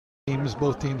games,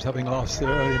 both teams having lost their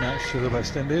early match to the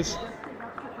West Indies.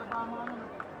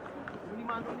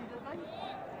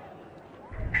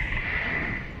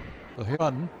 So here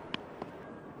on.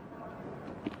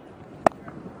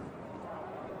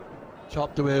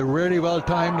 Chopped away, really well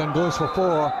timed, and goes for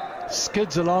 4.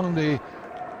 Skids along the,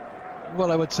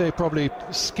 well, I would say probably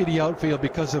skiddy outfield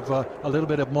because of a little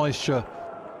bit of moisture.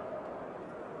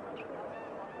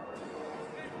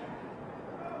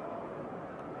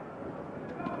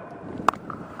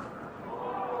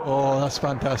 Oh, that's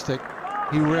fantastic.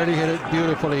 He really hit it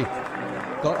beautifully.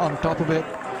 Got on top of it,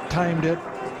 timed it,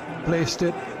 placed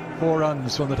it. 4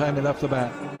 runs from the time he left the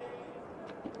bat.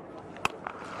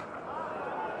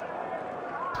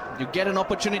 You get an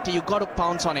opportunity, you got to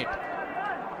pounce on it.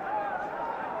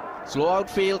 Slow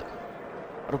outfield.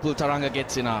 Upul Tharanga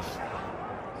gets enough.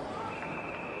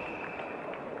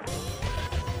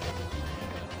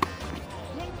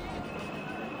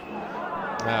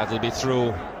 That'll be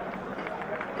through.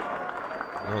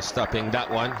 No stopping that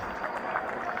one.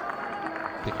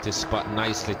 Picked his spot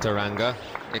nicely, Tharanga.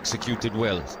 Executed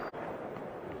well.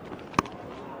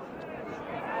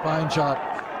 Fine shot.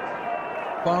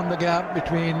 Found the gap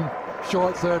between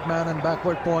short third man and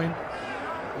backward point,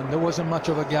 and there wasn't much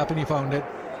of a gap, and he found it.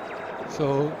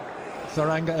 So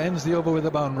Tharanga ends the over with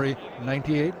a boundary,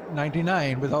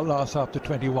 98-99 without loss after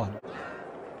 21.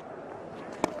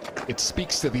 It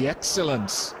speaks to the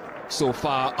excellence so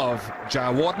far of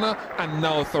Jayawardene and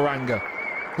now Tharanga,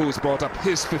 who's brought up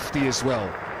his 50 as well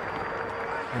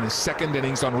in his second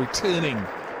innings on returning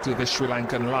to the Sri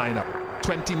Lankan lineup.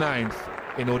 29th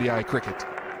in ODI cricket,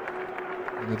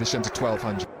 in addition to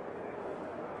 1200.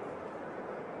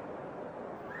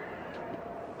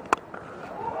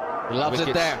 He loves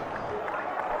it there.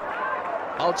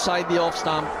 Outside the off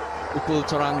stump, Upul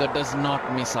Tharanga does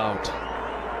not miss out.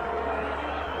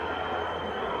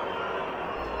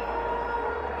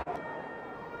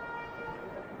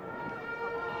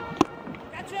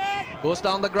 Goes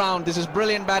down the ground. This is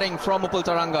brilliant batting from Upul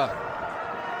Tharanga.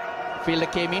 Fielder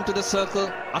came into the circle.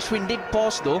 Ashwin did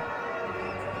pause though,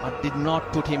 but did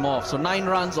not put him off. So 9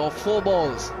 runs off 4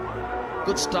 balls.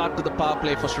 Good start to the power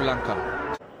play for Sri Lanka.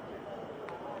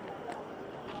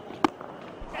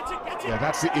 Yeah,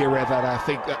 that's the area that I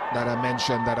think that I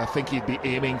mentioned that I think he'd be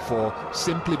aiming for,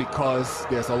 simply because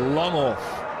there's a long off,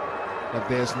 but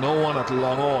there's no one at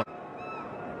long on.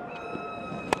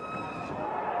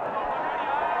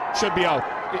 Should be out.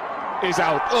 It is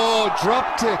out. Oh,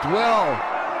 dropped it. Well,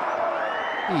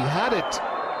 he had it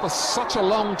for such a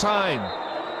long time,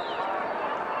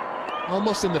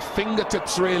 almost in the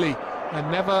fingertips really,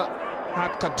 and never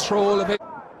had control of it.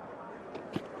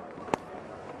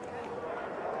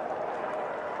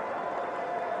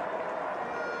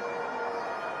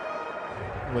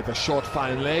 With a short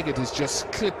fine leg, it is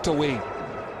just clipped away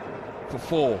for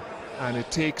 4, and it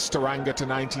takes Tharanga to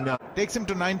 99. Takes him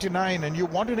to 99, and you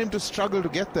wanted him to struggle to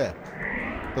get there.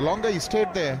 The longer he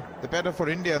stayed there, the better for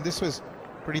India, and this was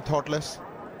pretty thoughtless.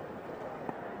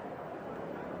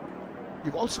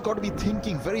 You've also got to be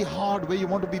thinking very hard where you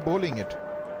want to be bowling it.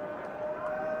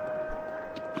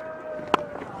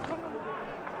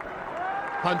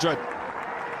 $100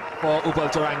 for Upul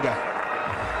Tharanga.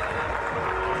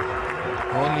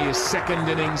 Only his second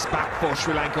innings back for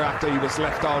Sri Lanka after he was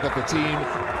left out of the team,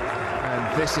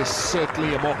 and this is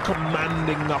certainly a more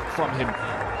commanding knock from him.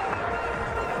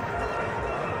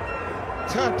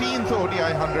 13th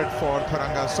ODI 100 for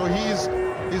Tharanga, so he's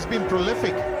been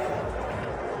prolific.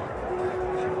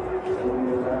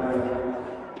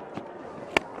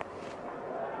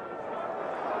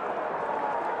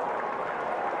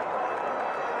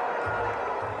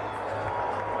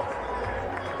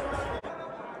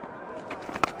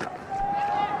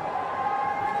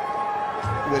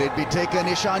 Will it be taken?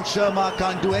 Ishant Sharma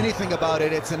can't do anything about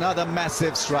it. It's another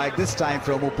massive strike, this time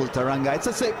from Upul Tharanga. It's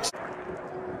a 6.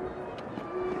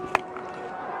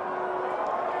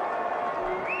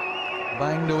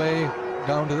 Banged away,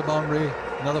 down to the boundary.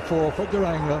 Another 4 for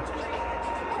Tharanga.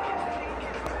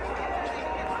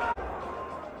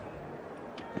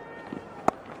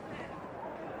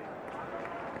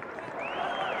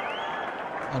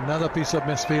 Another piece of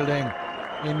misfielding.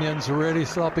 Indians really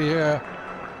sloppy here.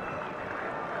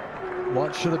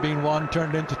 What should have been 1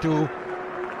 turned into 2.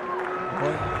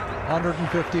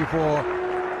 150 for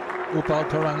Upul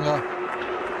Tharanga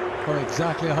for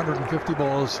exactly 150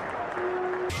 balls.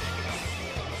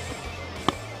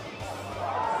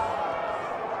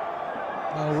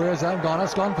 Now where's that gone?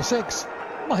 That's gone for 6.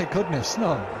 My goodness,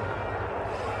 no.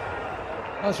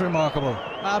 That's remarkable.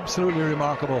 Absolutely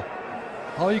remarkable.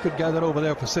 How you could get it over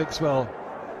there for 6, well.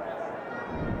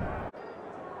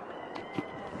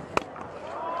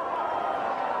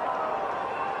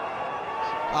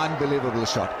 Unbelievable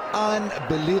shot.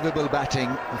 Unbelievable batting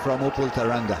from Upul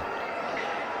Tharanga.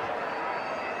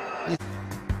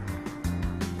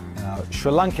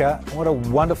 Sri Lanka, what a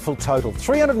wonderful total.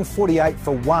 348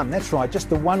 for one. That's right, just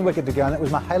the one wicket to go, and that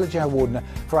was Mahela Jayawardene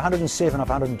for 107 off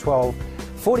 112.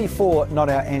 44 not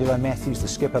out Angelo Matthews, the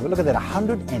skipper. But look at that,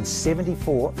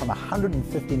 174 from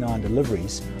 159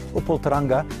 deliveries. Upul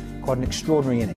Tharanga, quite an extraordinary innings.